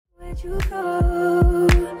Where'd you go?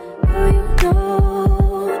 Oh, you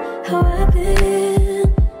know how I've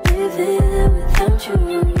been living without you.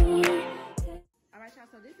 Alright, y'all,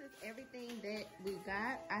 so this is everything that we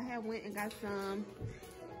got. I have went and got some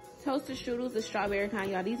toasted strudels, the strawberry kind,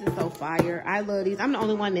 y'all. These are so fire. I love these. I'm the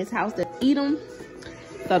only one in this house that eat them.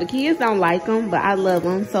 So the kids don't like them, but I love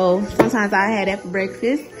them. So sometimes I had that for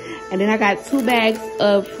breakfast. And then I got 2 bags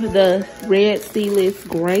of the red seedless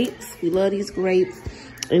grapes. We love these grapes.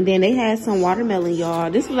 And then they had some watermelon, y'all.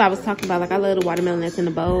 This is what I was talking about. Like, I love the watermelon that's in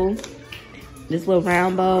the bowl. This little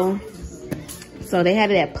round bowl. So they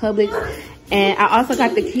had it at Publix. And I also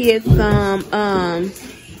got the kids some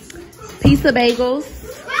pizza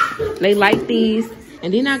bagels. They like these.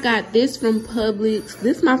 And then I got this from Publix.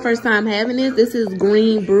 This is my first time having this. This is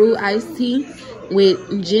green brew iced tea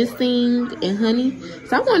with ginseng and honey.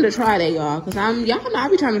 So I wanted to try that, y'all, because y'all know I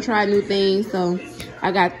be trying to try new things. So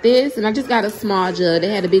I got this, and I just got a small jug. They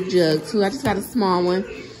had a big jug too. I just got a small one.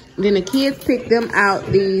 And then the kids picked them out,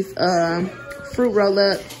 these fruit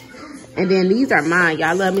roll-ups. And then these are mine.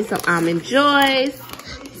 Y'all love me some Almond Joys.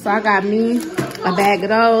 So I got me a bag of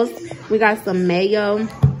those. We got some mayo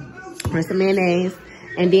or some mayonnaise.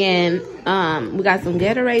 And then we got some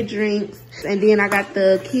Gatorade drinks. And then I got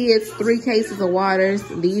the kids 3 cases of waters.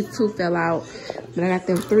 These 2 fell out. But I got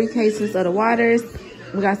them 3 cases of the waters.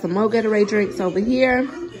 We got some more Gatorade drinks over here.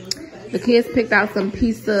 The kids picked out some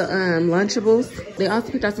pizza Lunchables. They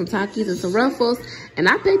also picked out some Takis and some Ruffles. And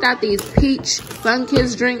I picked out these peach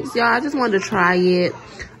Sunkist drinks, y'all. I just wanted to try it.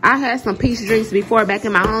 I had some peach drinks before back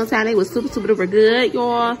in my hometown. They was super, super duper good,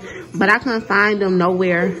 y'all. But I couldn't find them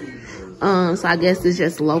nowhere. So I guess it's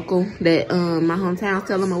just local that my hometown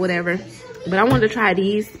sell them or whatever. But I wanted to try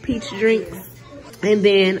these peach drinks. And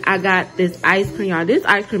then I got this ice cream, y'all. This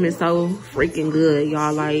ice cream is so freaking good,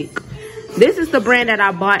 y'all. Like, this is the brand that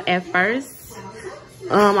I bought at first.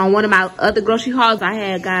 On one of my other grocery hauls, I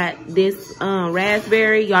had got this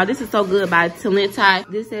raspberry. Y'all, this is so good by Talenti.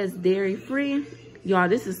 This says dairy free. Y'all,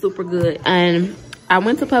 this is super good. And I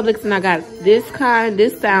went to Publix and I got this kind.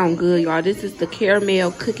 This sound good, y'all. This is the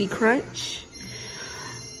caramel cookie crunch.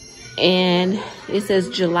 And it says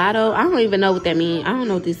gelato. I don't even know what that means. I don't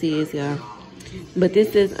know what this is, y'all. But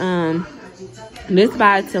this is this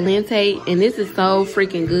by Talenti, and this is so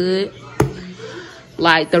freaking good.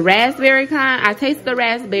 Like the raspberry kind, I tasted the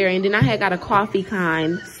raspberry, and then I had got a coffee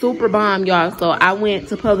kind. Super bomb, y'all. So I went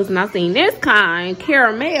to Publix and I seen this kind,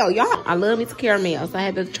 caramel, y'all. I love me some caramel, so I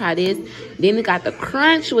had to try this. Then it got the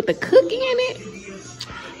crunch with the cookie in it.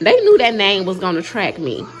 They knew that name was gonna track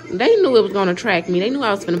me. They knew it was gonna track me. They knew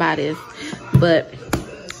I was gonna buy this. But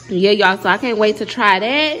yeah, y'all, so I can't wait to try that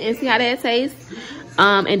and see how that tastes.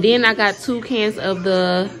 And then I got 2 cans of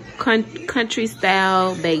the country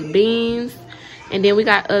style baked beans. And then we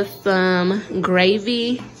got us some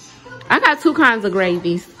gravy. I got 2 kinds of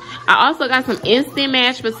gravies. I also got some instant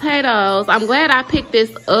mashed potatoes. I'm glad I picked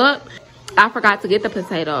this up. I forgot to get the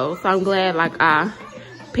potatoes. So I'm glad like I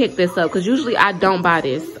picked this up. Because usually I don't buy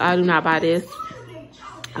this. I do not buy this.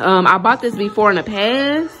 I bought this before in the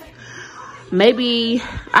past. Maybe,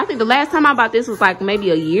 I think the last time I bought this was like maybe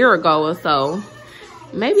a year ago or so.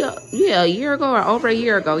 Maybe, yeah, a year ago or over a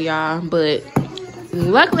year ago, y'all. But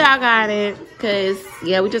luckily I got it. Because,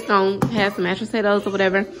 yeah, we just gonna have some mashed potatoes or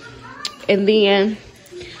whatever. And then,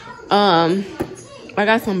 I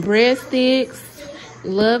got some breadsticks.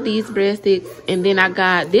 Love these breadsticks. And then I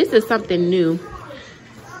got, this is something new.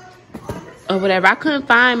 Or whatever. I couldn't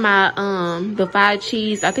find my, the 5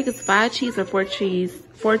 cheese. I think it's 5 cheese or 4 cheese.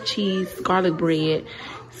 4 cheese garlic bread.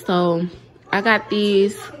 So I got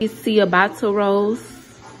these ciabatta rolls,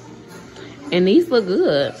 and these look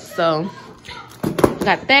good. So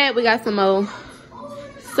got that. We got some more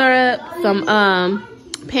syrup, some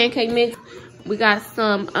pancake mix. We got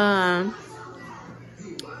some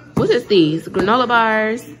what is these? Granola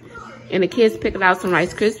bars. And the kids picked out some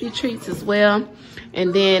Rice Krispie treats as well.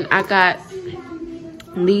 And then I got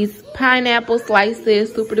these pineapple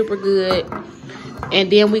slices, super duper good. And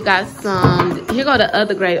then we got some, here go the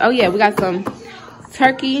other gravy. Oh yeah, we got some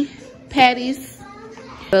turkey patties.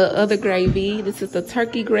 The other gravy, this is the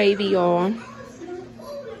turkey gravy, y'all.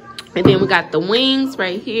 And then we got the wings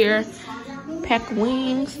right here, pack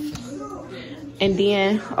wings. And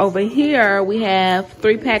then over here, we have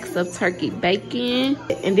 3 packs of turkey bacon.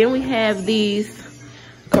 And then we have these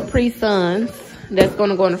Capri Suns that's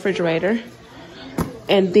gonna go in the refrigerator.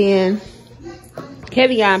 And then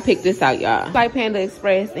Kevion picked this out, y'all. Like Panda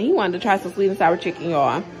Express, and he wanted to try some sweet and sour chicken,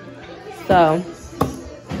 y'all. So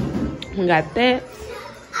we got that.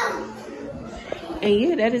 And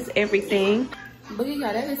yeah, that is everything. But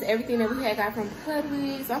yeah, that is everything that we had got from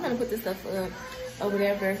Publix. So I'm gonna put this stuff up. or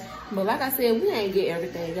whatever. But like I said, we ain't get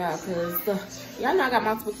everything, y'all, because y'all know I got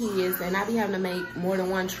multiple kids, and I be having to make more than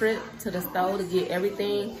one trip to the store to get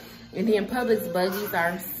everything. And then Publix buggies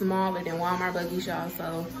are smaller than Walmart buggies, y'all,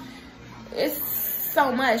 so it's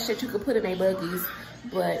so much that you could put in a buggies.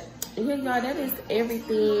 But yeah, y'all, that is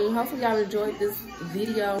everything. Hopefully y'all enjoyed this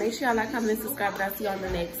video. Make sure y'all like, comment, and subscribe, and I'll see y'all in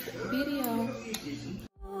the next video.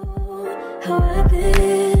 How I've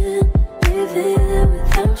been living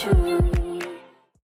without you.